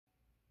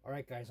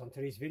Alright guys, on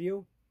today's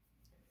video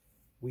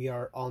we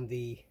are on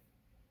the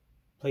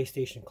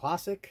PlayStation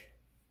Classic.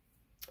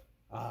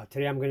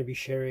 Today I'm going to be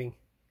sharing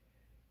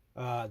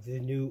the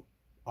new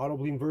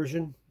AutoBleem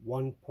version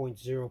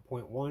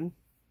 1.0.1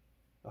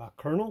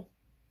 kernel.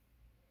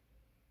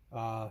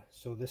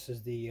 So this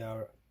is the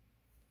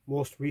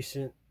most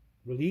recent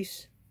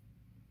release.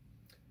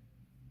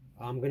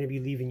 I'm going to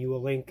be leaving you a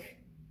link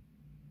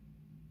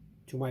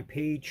to my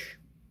page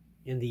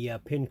in the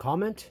pinned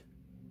comment,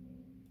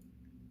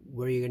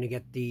 where you're going to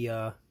get the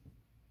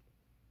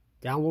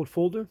download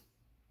folder.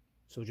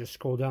 So just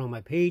scroll down on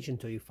my page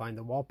until you find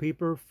the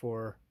wallpaper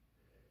for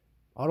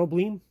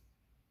AutoBleem.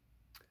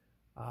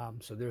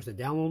 So there's the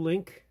download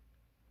link.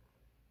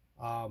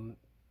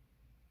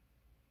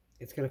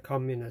 It's going to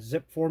come in a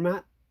zip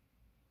format,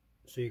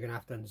 so you're going to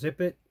have to unzip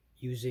it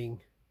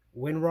using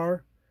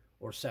WinRAR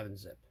or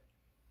 7-zip.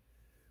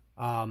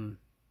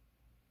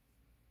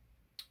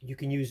 You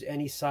can use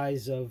any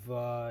size of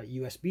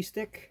USB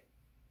stick.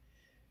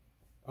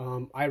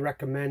 I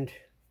recommend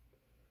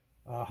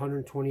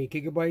 128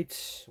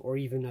 gigabytes or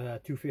even a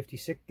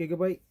 256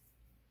 gigabyte.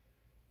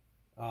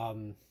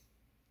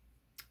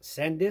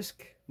 SanDisk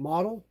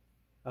model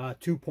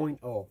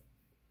 2.0.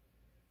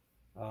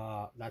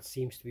 That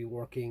seems to be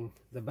working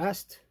the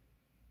best.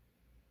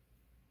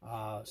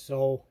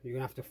 So you're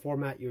gonna have to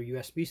format your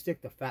USB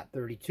stick to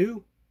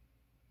FAT32,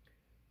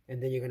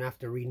 and then you're gonna have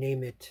to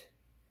rename it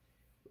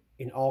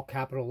in all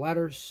capital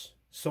letters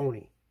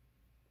SONY.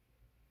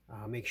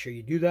 Make sure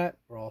you do that,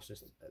 or else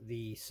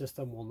the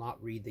system will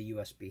not read the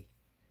USB.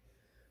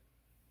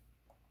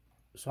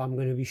 So I'm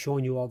going to be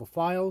showing you all the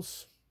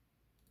files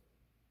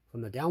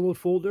from the download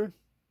folder.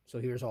 So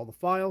here's all the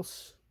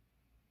files.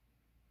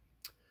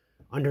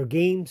 Under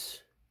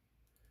games,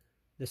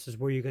 this is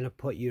where you're going to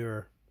put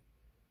your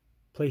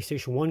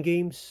PlayStation 1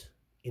 games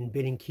in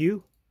bin and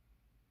queue,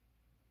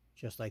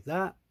 just like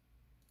that.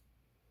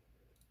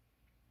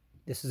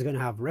 This is going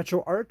to have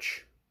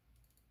RetroArch.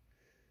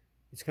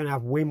 It's going to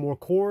have way more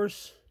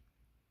cores.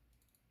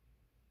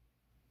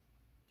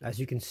 As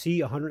you can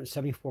see,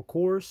 174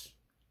 cores.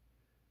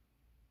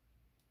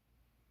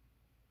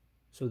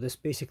 So this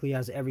basically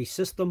has every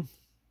system.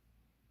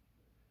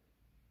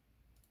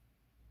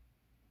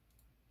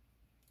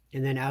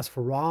 And then as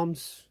for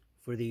ROMs,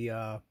 for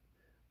the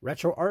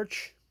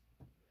RetroArch,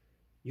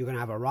 you're going to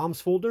have a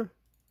ROMs folder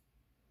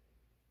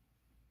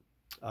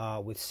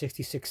with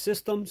 66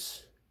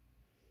 systems.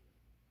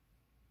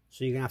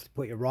 So you're going to have to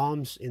put your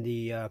ROMs in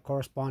the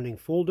corresponding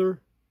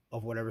folder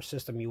of whatever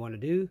system you want to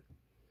do.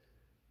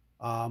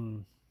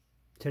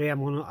 Today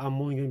I'm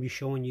only going to be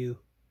showing you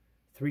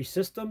 3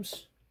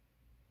 systems: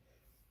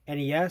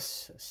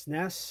 NES,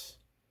 SNES,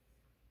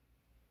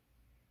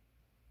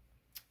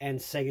 and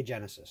Sega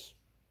Genesis.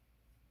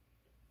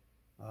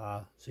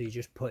 So you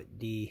just put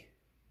the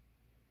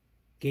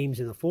games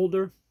in the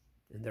folder,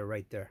 and they're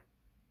right there.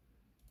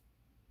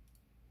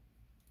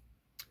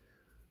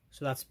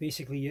 So that's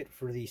basically it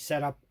for the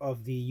setup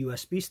of the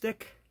USB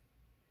stick.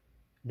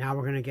 Now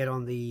we're going to get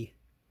on the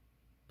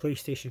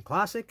PlayStation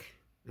Classic,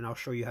 and I'll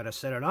show you how to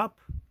set it up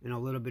and a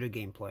little bit of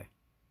gameplay.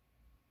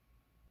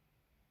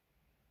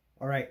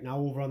 Alright, now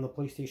over on the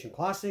PlayStation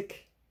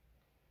Classic,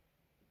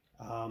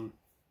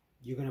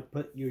 you're going to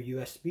put your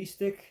USB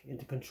stick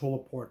into controller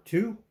port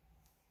 2,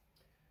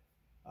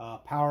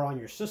 power on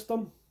your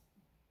system.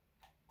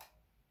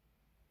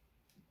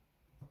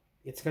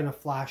 It's going to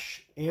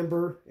flash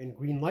amber and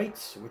green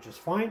lights, which is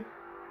fine.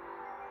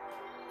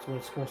 That's what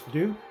it's supposed to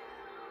do.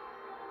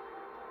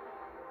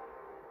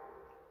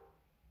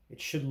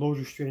 It should load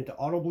you straight into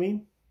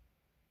AutoBleem.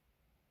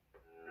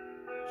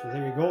 So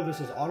there you go. This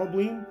is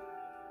AutoBleem.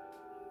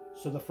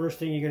 So the first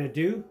thing you're going to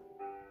do,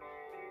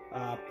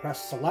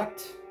 press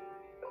select.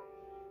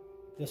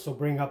 This will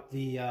bring up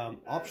the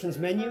options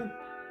menu.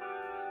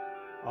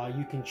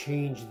 You can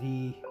change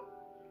the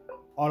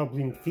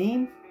AutoBleem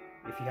theme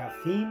if you have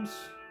themes.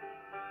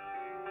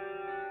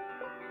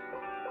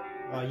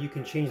 You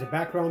can change the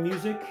background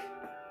music,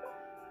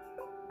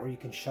 or you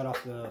can shut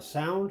off the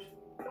sound.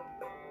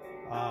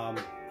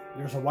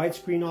 There's a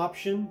widescreen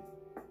option,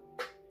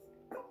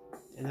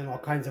 and then all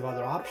kinds of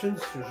other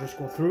options. So just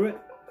go through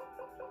it.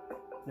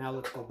 Now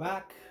let's go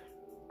back.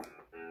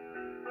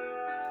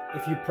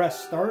 If you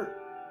press start,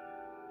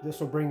 this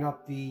will bring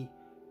up the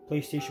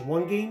PlayStation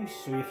 1 games.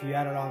 So if you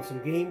added on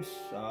some games,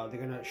 they're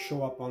going to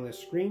show up on this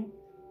screen.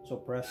 So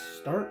press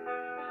start.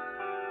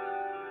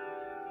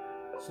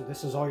 So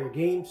this is all your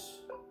games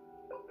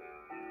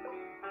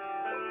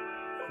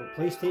for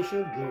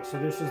PlayStation. So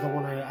this is the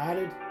one I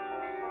added.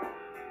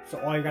 So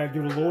all you got to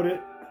do to load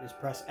it is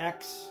press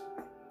X.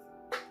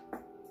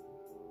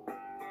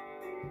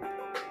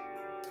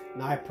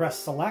 Now I press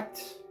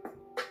select.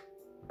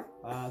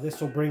 This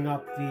will bring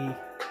up the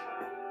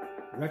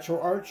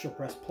RetroArch. You'll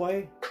press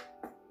play.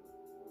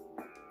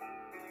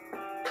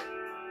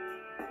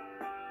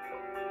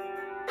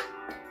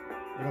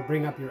 It'll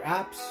bring up your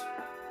apps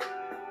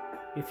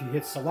if you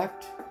hit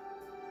select.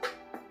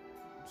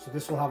 So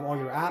this will have all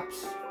your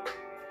apps.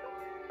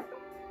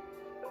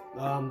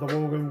 The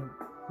one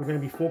we're going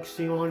to be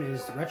focusing on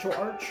is the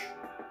RetroArch.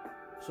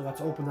 So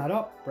let's open that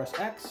up. Press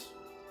X.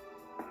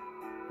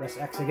 Press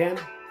X again.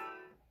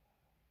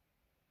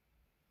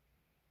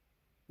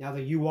 Now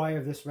the UI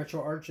of this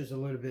RetroArch is a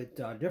little bit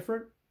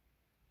different.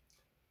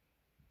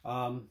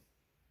 So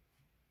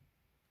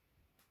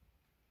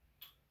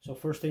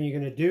first thing you're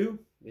going to do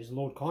is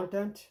load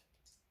content.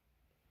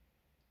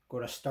 Go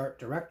to Start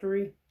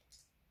Directory.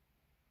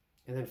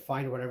 And then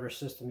find whatever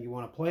system you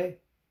want to play.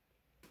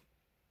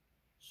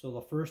 So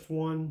the first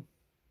one,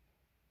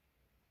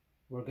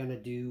 we're going to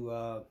do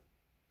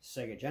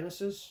Sega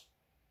Genesis.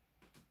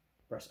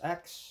 Press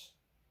X.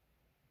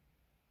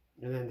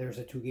 And then there's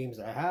the two games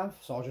that I have.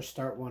 So I'll just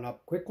start one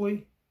up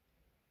quickly.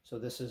 So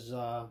this is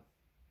The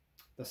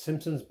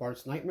Simpsons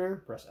Bart's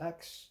Nightmare. Press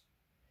X.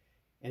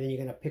 And then you're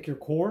going to pick your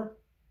core.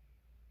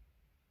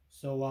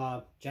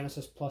 So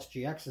Genesis plus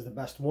GX is the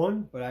best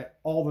one, but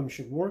all of them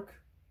should work.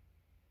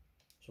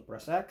 So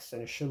press X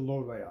and it should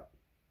load right up.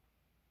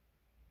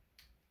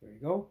 There you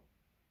go.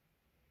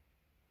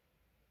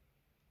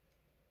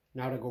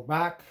 Now to go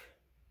back,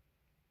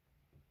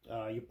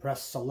 you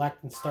press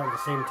select and start at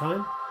the same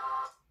time.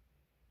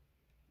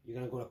 You're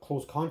going to go to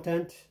close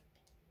content.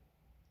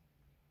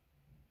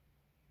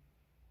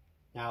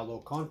 Now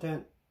load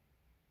content,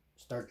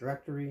 start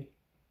directory.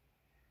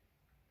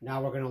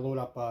 Now we're going to load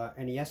up a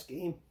NES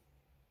game.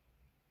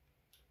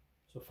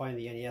 So find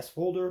the NES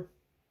folder.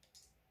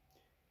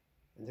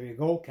 And there you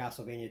go,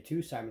 Castlevania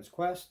 2, Simon's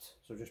Quest.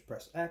 So just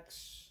press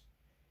X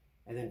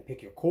and then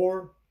pick your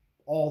core.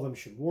 All of them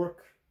should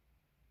work.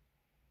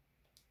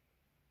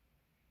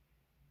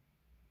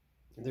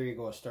 And there you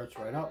go, it starts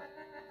right up.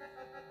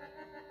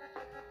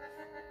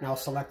 Now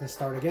select and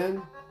start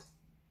again.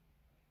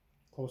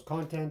 Close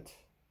content.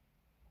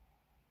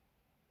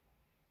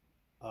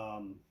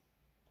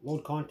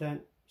 Load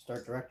content,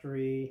 start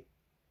directory.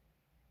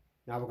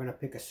 Now we're going to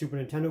pick a Super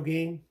Nintendo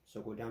game.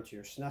 So go down to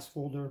your SNES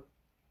folder.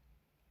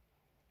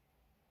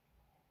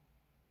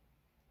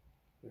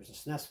 There's a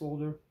SNES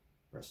folder.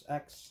 Press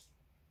X.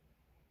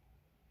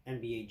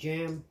 NBA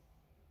Jam.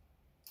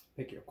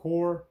 Pick your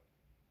core.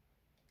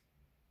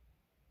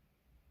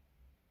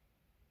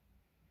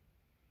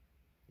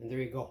 And there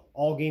you go.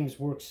 All games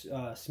work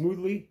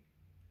smoothly.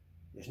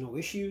 There's no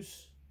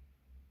issues.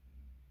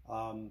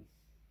 So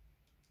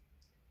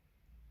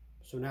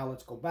now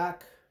let's go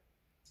back.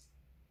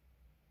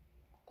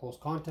 Close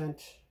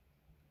content.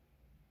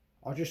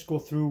 I'll just go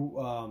through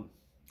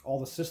all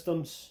the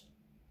systems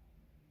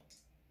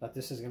that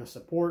this is going to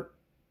support.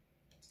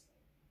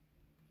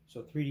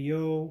 So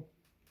 3DO,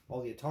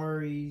 all the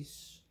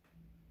Ataris,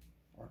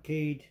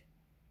 Arcade,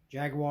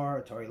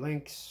 Jaguar, Atari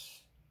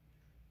Lynx,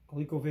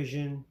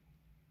 ColecoVision,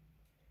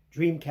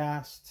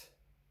 Dreamcast.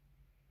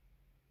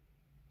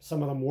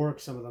 Some of them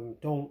work, some of them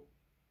don't.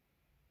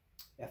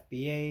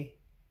 FBA,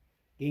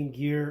 Game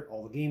Gear,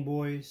 all the Game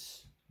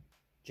Boys,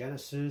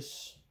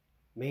 Genesis,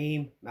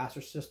 MAME,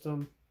 Master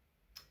System,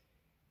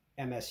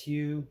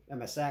 MSU,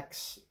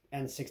 MSX,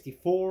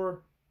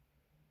 N64.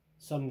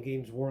 Some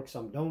games work,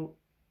 some don't.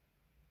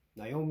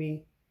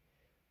 Naomi,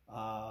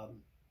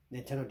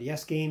 Nintendo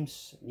DS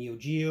games, Neo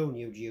Geo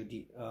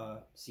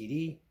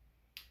CD,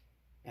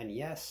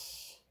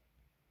 NES,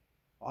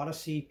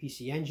 Odyssey,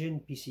 PC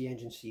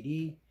Engine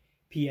CD,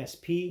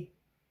 PSP.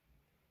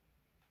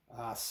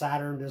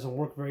 Saturn doesn't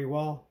work very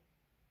well.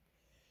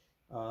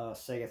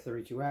 Sega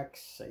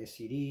 32X, Sega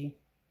CD,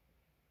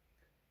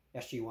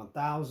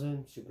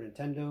 SG-1000, Super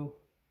Nintendo,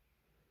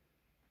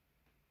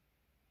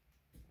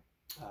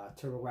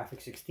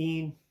 TurboGrafx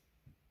 16,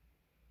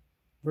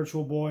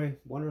 Virtual Boy,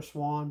 Wonder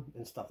Swan,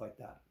 and stuff like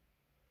that.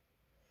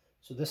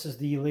 So this is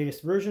the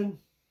latest version.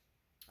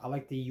 I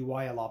like the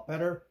UI a lot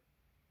better.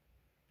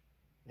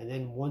 And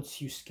then once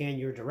you scan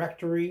your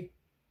directory,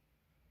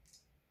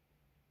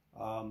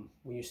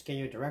 when you scan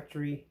your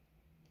directory,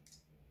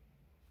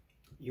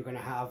 you're going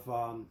to have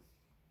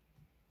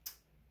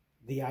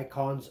the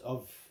icons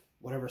of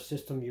whatever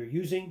system you're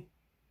using.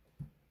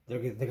 They're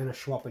going to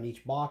show up in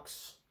each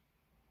box,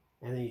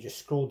 and then you just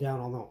scroll down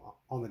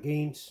on the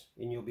games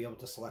and you'll be able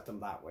to select them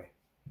that way.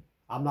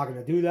 I'm not going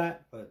to do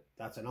that, but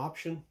that's an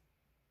option.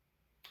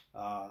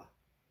 So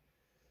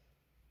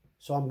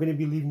I'm going to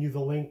be leaving you the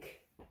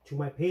link to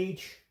my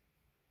page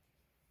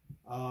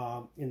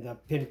in the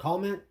pinned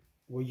comment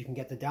where you can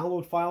get the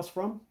download files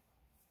from.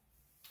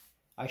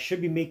 I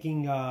should be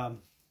making a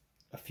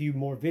few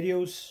more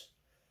videos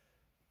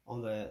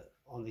on the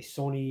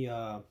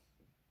SONY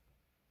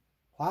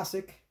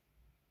Classic.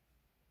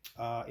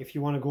 If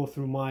you want to go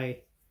through my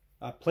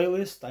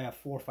playlist, I have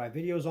 4 or 5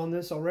 videos on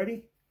this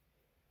already.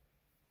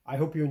 I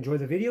hope you enjoy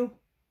the video.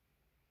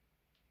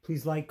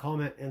 Please like,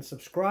 comment, and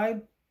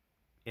subscribe.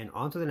 And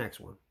on to the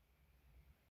next one.